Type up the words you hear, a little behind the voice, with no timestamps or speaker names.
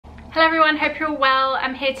Hello everyone, hope you're all well.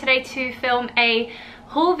 I'm here today to film a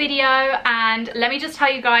haul video, and let me just tell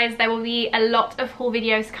you guys, there will be a lot of haul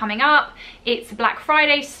videos coming up. It's Black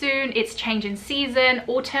Friday soon, it's change in season.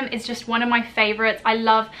 Autumn is just one of my favorites. I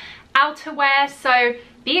love outerwear, so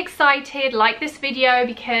be excited, like this video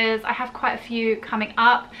because I have quite a few coming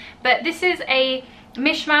up. But this is a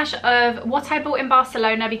mishmash of what I bought in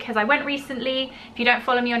Barcelona because I went recently. If you don't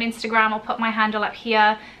follow me on Instagram, I'll put my handle up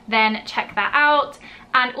here, then check that out.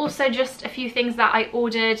 And also just a few things that I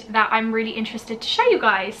ordered that I'm really interested to show you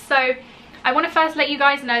guys. So I want to first let you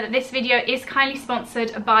guys know that this video is kindly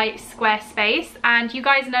sponsored by Squarespace, and you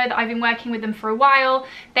guys know that I've been working with them for a while.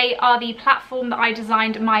 They are the platform that I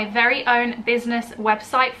designed my very own business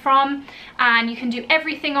website from, and you can do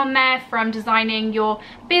everything on there from designing your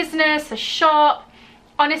business, a shop.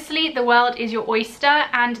 Honestly, the world is your oyster,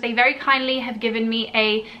 and they very kindly have given me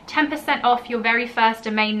a 10% off your very first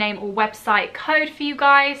domain name or website code for you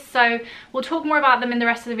guys. So we'll talk more about them in the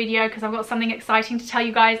rest of the video because I've got something exciting to tell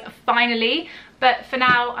you guys finally. But for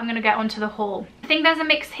now, I'm going to get onto the haul. I think there's a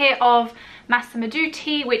mix here of Massimo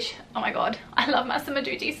Dutti, which, oh my god, I love Massimo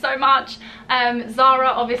Dutti so much. Zara,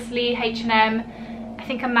 obviously, H&M, I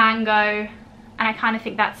think a mango, and I kind of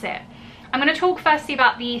think that's it. I'm going to talk firstly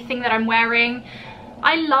about the thing that I'm wearing.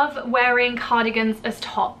 I love wearing cardigans as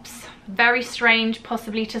tops. Very strange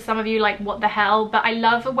possibly to some of you, like what the hell, but I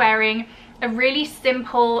love wearing a really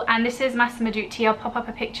simple, and this is Massimo Dutti, I'll pop up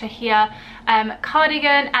a picture here,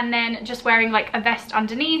 cardigan, and then just wearing like a vest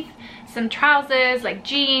underneath, some trousers, like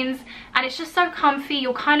jeans, and it's just so comfy.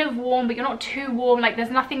 You're kind of warm but you're not too warm, like there's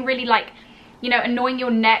nothing really like, you know, annoying your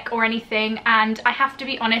neck or anything. And I have to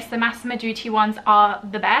be honest, the Massimo Dutti ones are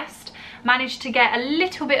the best. Managed to get a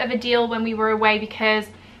little bit of a deal when we were away because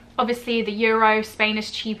obviously the euro, Spain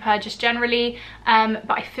is cheaper just generally,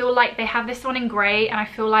 but I feel like they have this one in grey and I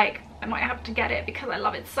feel like I might have to get it because I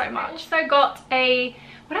love it so much. I also got a,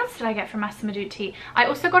 what else did I get from Massimo Dutti? I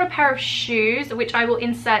also got a pair of shoes which I will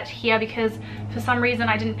insert here because for some reason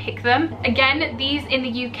I didn't pick them. Again, these in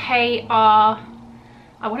the UK are,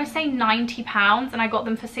 I want to say £90, and I got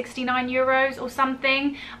them for 69 euros or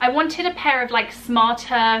something. I wanted a pair of like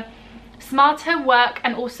smarter work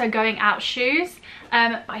and also going out shoes.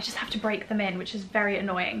 I just have to break them in, which is very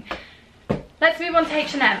annoying. Let's move on to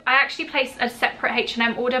H&M. I actually placed a separate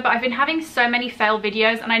H&M order, but I've been having so many fail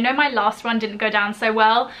videos, and I know my last one didn't go down so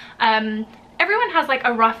well. Everyone has like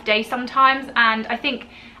a rough day sometimes, and I think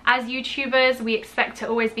as YouTubers we expect to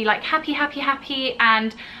always be like happy,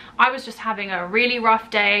 and I was just having a really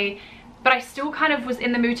rough day, but I still kind of was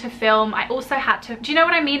in the mood to film. I also had to, do you know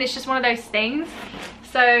what I mean? It's just one of those things.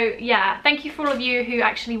 So yeah, thank you for all of you who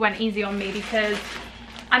actually went easy on me because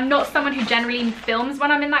I'm not someone who generally films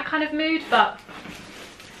when I'm in that kind of mood, but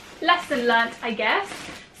lesson learnt, I guess.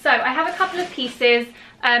 So I have a couple of pieces.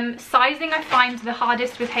 Sizing I find the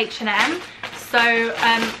hardest with H&M. So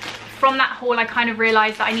from that haul I kind of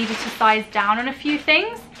realised that I needed to size down on a few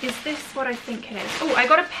things. Is this what I think it is? Oh, I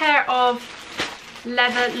got a pair of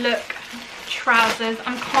leather look trousers.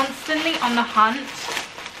 I'm constantly on the hunt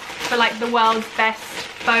for like the world's best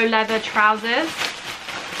faux leather trousers,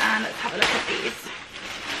 and let's have a look at these.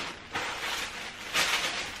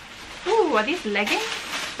 Oh, are these leggings?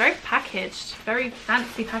 Very packaged, very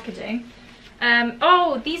fancy packaging.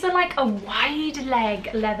 Oh, these are like a wide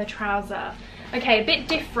leg leather trouser. Okay, a bit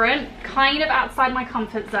different, kind of outside my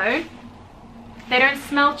comfort zone. They don't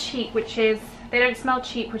smell cheap, which is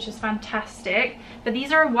fantastic, but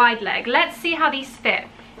these are a wide leg. Let's see how these fit.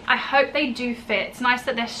 I hope they do fit. It's nice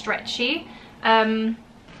that they're stretchy,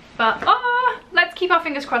 but let's keep our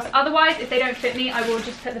fingers crossed. Otherwise, if they don't fit me, I will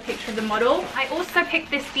just put the picture of the model. I also picked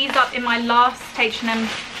these up in my last H&M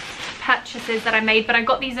purchases that I made, but I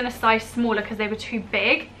got these in a size smaller because they were too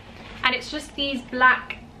big, and it's just these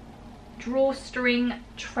black drawstring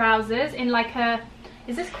trousers in like a,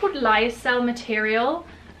 is this called lyocell material?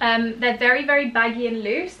 They're very, very baggy and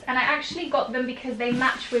loose, and I actually got them because they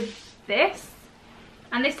match with this.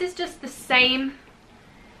 And this is just the same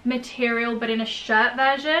material but in a shirt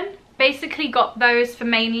version. Basically got those for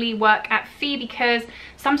mainly work at Fi because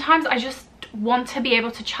sometimes I just want to be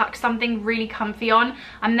able to chuck something really comfy on.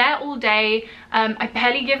 I'm there all day. I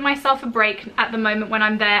barely give myself a break at the moment when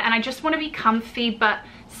I'm there, and I just want to be comfy but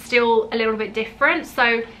still a little bit different.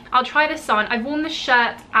 So I'll try this on. I've worn the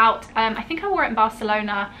shirt out, I think I wore it in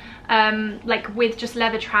Barcelona, like with just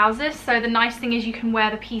leather trousers. So the nice thing is you can wear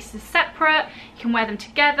the pieces separate, you can wear them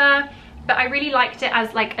together, but I really liked it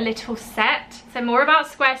as like a little set. So more about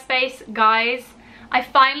Squarespace, guys. I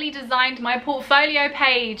finally designed my portfolio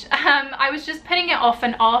page. I was just putting it off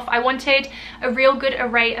and off. I wanted a real good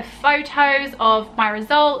array of photos of my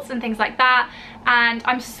results and things like that. and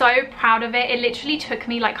I'm so proud of it. It literally took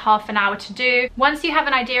me like half an hour to do. Once you have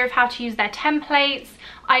an idea of how to use their templates,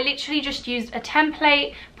 I literally just used a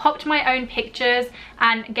template, popped my own pictures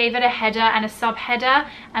and gave it a header and a subheader,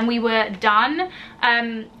 and we were done.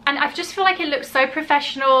 And I just feel like it looks so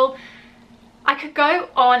professional. I could go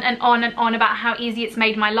on and on and on about how easy it's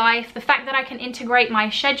made my life. The fact that I can integrate my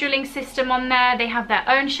scheduling system on there. They have their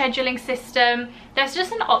own scheduling system. There's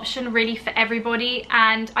just an option really for everybody,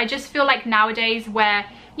 and I just feel like nowadays where,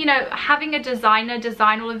 you know, having a designer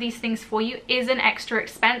design all of these things for you is an extra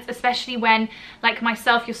expense, especially when, like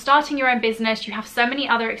myself, you're starting your own business, you have so many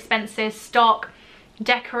other expenses, stock,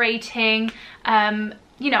 decorating,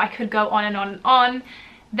 you know, I could go on and on and on.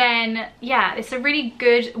 Then yeah, it's a really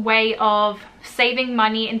good way of saving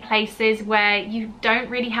money in places where you don't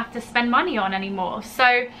really have to spend money on anymore.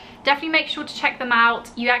 So definitely make sure to check them out.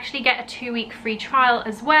 You actually get a 2-week free trial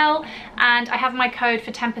as well, and I have my code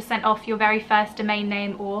for 10% off your very first domain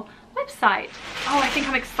name or website. Oh, I think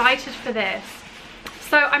I'm excited for this.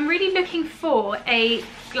 So I'm really looking for a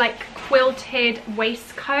like quilted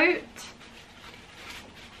waistcoat.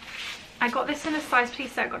 I got this in a size,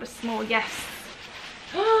 please say I got a small, yes.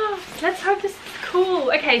 Let's hope this is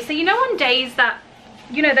cool. Okay, so you know on days that,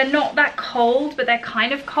 you know, they're not that cold, but they're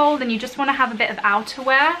kind of cold and you just want to have a bit of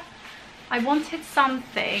outerwear, I wanted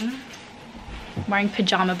something. I'm wearing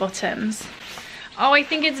pajama bottoms. Oh, I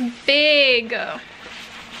think it's big.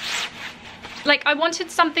 Like, I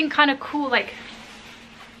wanted something kind of cool, like,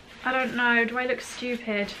 I don't know, do I look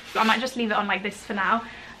stupid? I might just leave it on like this for now.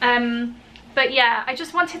 But yeah, I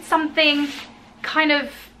just wanted something kind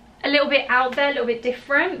of a little bit out there, a little bit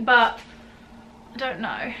different, but I don't know.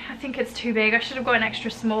 I think it's too big. I should have got an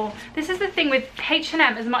extra small. This is the thing with H&M,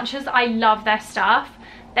 as much as I love their stuff,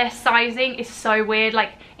 their sizing is so weird.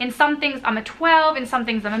 Like, in some things I'm a 12, in some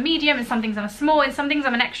things I'm a medium, in some things I'm a small, in some things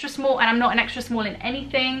I'm an extra small, and I'm not an extra small in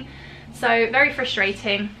anything. So very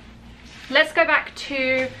frustrating. Let's go back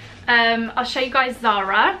to, I'll show you guys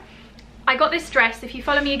Zara. I got this dress. If you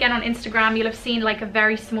follow me again on Instagram, you'll have seen like a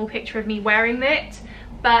very small picture of me wearing it.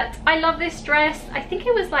 But I love this dress. I think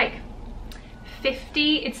it was like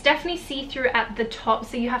 50. It's definitely see-through at the top,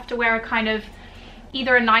 so you have to wear a kind of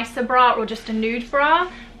either a nicer bra or just a nude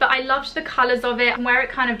bra. But I loved the colors of it. You can wear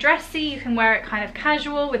it kind of dressy, you can wear it kind of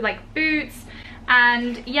casual with like boots.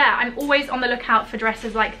 And yeah, I'm always on the lookout for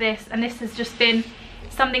dresses like this, and this has just been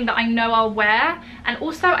something that I know I'll wear. And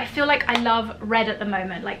also I feel like I love red at the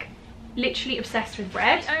moment, like literally obsessed with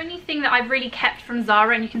red. The only thing that I've really kept from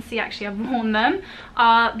Zara, and you can see actually I've worn them,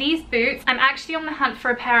 are these boots. I'm actually on the hunt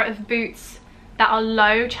for a pair of boots that are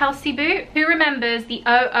low Chelsea boot. Who remembers the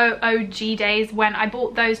OOOG days when I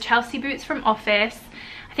bought those Chelsea boots from Office?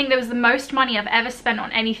 I think that was the most money I've ever spent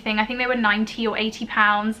on anything. I think they were 90 or 80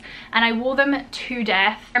 pounds, and I wore them to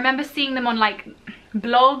death. I remember seeing them on like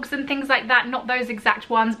blogs and things like that, not those exact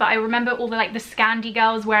ones, but I remember all the like the Scandi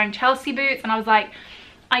girls wearing Chelsea boots, and I was like,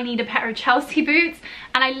 I need a pair of Chelsea boots,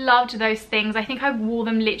 and I loved those things. I think I wore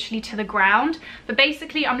them literally to the ground. But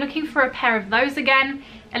basically I'm looking for a pair of those again,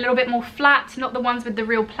 a little bit more flat, not the ones with the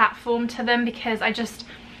real platform to them, because I just,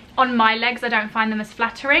 on my legs, I don't find them as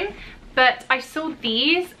flattering. But I saw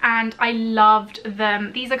these and I loved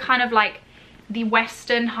them. These are kind of like the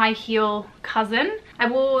Western high heel cousin. I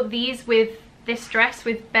wore these with this dress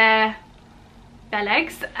with bare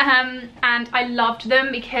legs, and I loved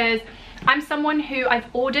them because I'm someone who, I've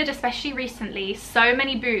ordered, especially recently, so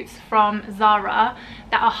many boots from Zara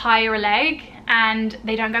that are higher leg and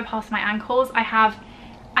they don't go past my ankles. I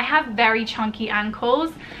have very chunky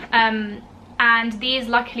ankles, and these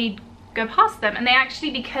luckily go past them, and they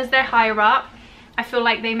actually, because they're higher up, I feel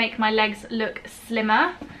like they make my legs look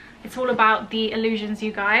slimmer. It's all about the illusions,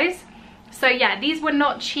 you guys. So yeah, these were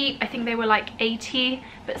not cheap. I think they were like 80,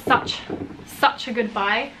 but such a good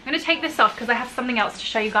buy. I'm going to take this off because I have something else to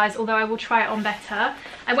show you guys, although I will try it on better.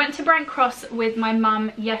 I went to Brent Cross with my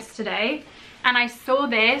mum yesterday and I saw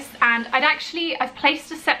this, and I've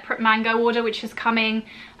placed a separate mango order which is coming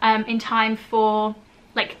in time for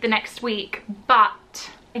like the next week, but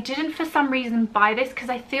I didn't for some reason buy this because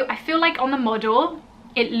I feel like on the model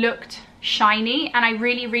it looked shiny, and I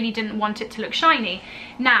really didn't want it to look shiny.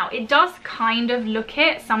 Now it does kind of look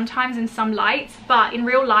it sometimes in some lights, but in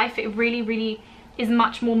real life it really is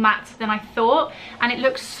much more matte than I thought, and it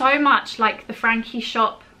looks so much like the Frankie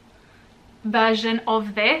Shop version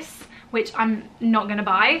of this, which I'm not gonna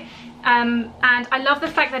buy. And I love the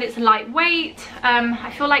fact that it's lightweight.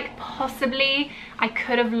 I feel like possibly I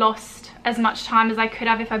could have lost as much time as I could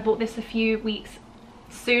have if I bought this a few weeks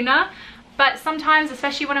sooner. But sometimes,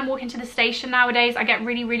 especially when I'm walking to the station nowadays, I get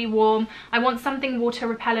really warm. I want something water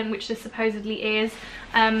repellent, which this supposedly is.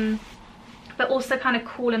 but also kind of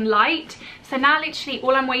cool and light. So now literally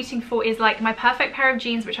all I'm waiting for is like my perfect pair of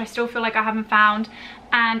jeans, which I still feel like I haven't found,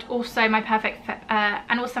 and also my perfect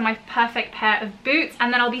pair of boots,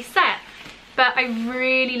 and then I'll be set. But I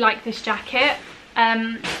really like this jacket.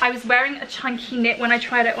 I was wearing a chunky knit when I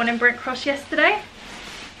tried it on in Brent Cross yesterday,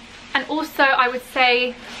 and also I would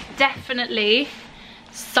say definitely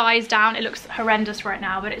size down. It looks horrendous right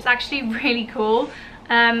now, but it's actually really cool.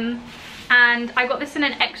 And I got this in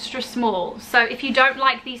an extra small, so if you don't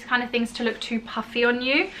like these kind of things to look too puffy on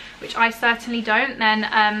you, which I certainly don't,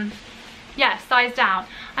 then yeah, size down.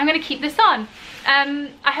 I'm gonna keep this on.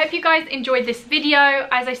 I hope you guys enjoyed this video.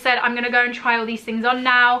 As I said, I'm gonna go and try all these things on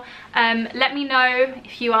now. Let me know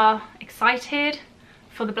if you are excited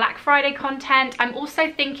for the Black Friday content. I'm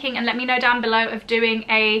also thinking, and let me know down below, of doing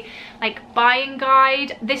a like buying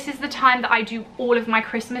guide. This is the time that I do all of my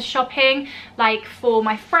Christmas shopping, like for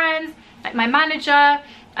my friends, like my manager,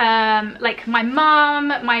 like my mum,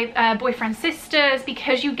 my boyfriend's sisters,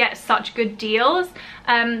 because you get such good deals.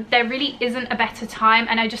 There really isn't a better time,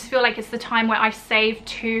 and I just feel like it's the time where I save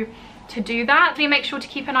to do that. So make sure to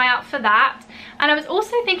keep an eye out for that. And I was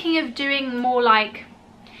also thinking of doing more like,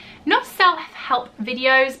 not self-help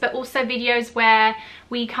videos, but also videos where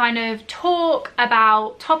we kind of talk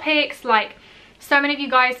about topics. Like, so many of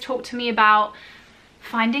you guys talk to me about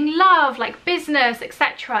finding love, like business,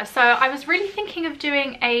 etc. So I was really thinking of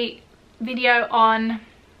doing a video on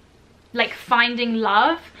like finding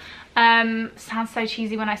love. Sounds so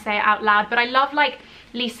cheesy when I say it out loud, but I love like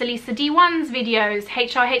Lisa D1's videos.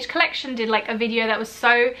 HRH Collection did like a video that was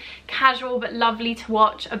so casual but lovely to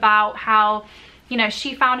watch about how, you know,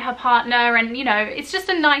 she found her partner, and you know, it's just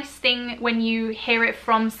a nice thing when you hear it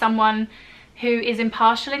from someone who is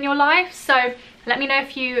impartial in your life. So let me know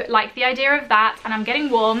if you like the idea of that. And I'm getting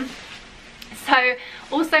warm, so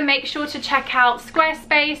also make sure to check out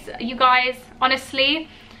Squarespace. You guys, honestly,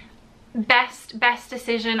 best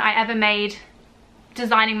decision I ever made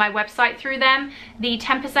designing my website through them. The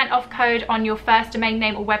 10% off code on your first domain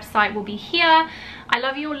name or website will be here. I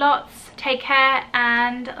love you all lots. Take care,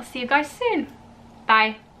 and I'll see you guys soon.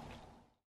 Bye.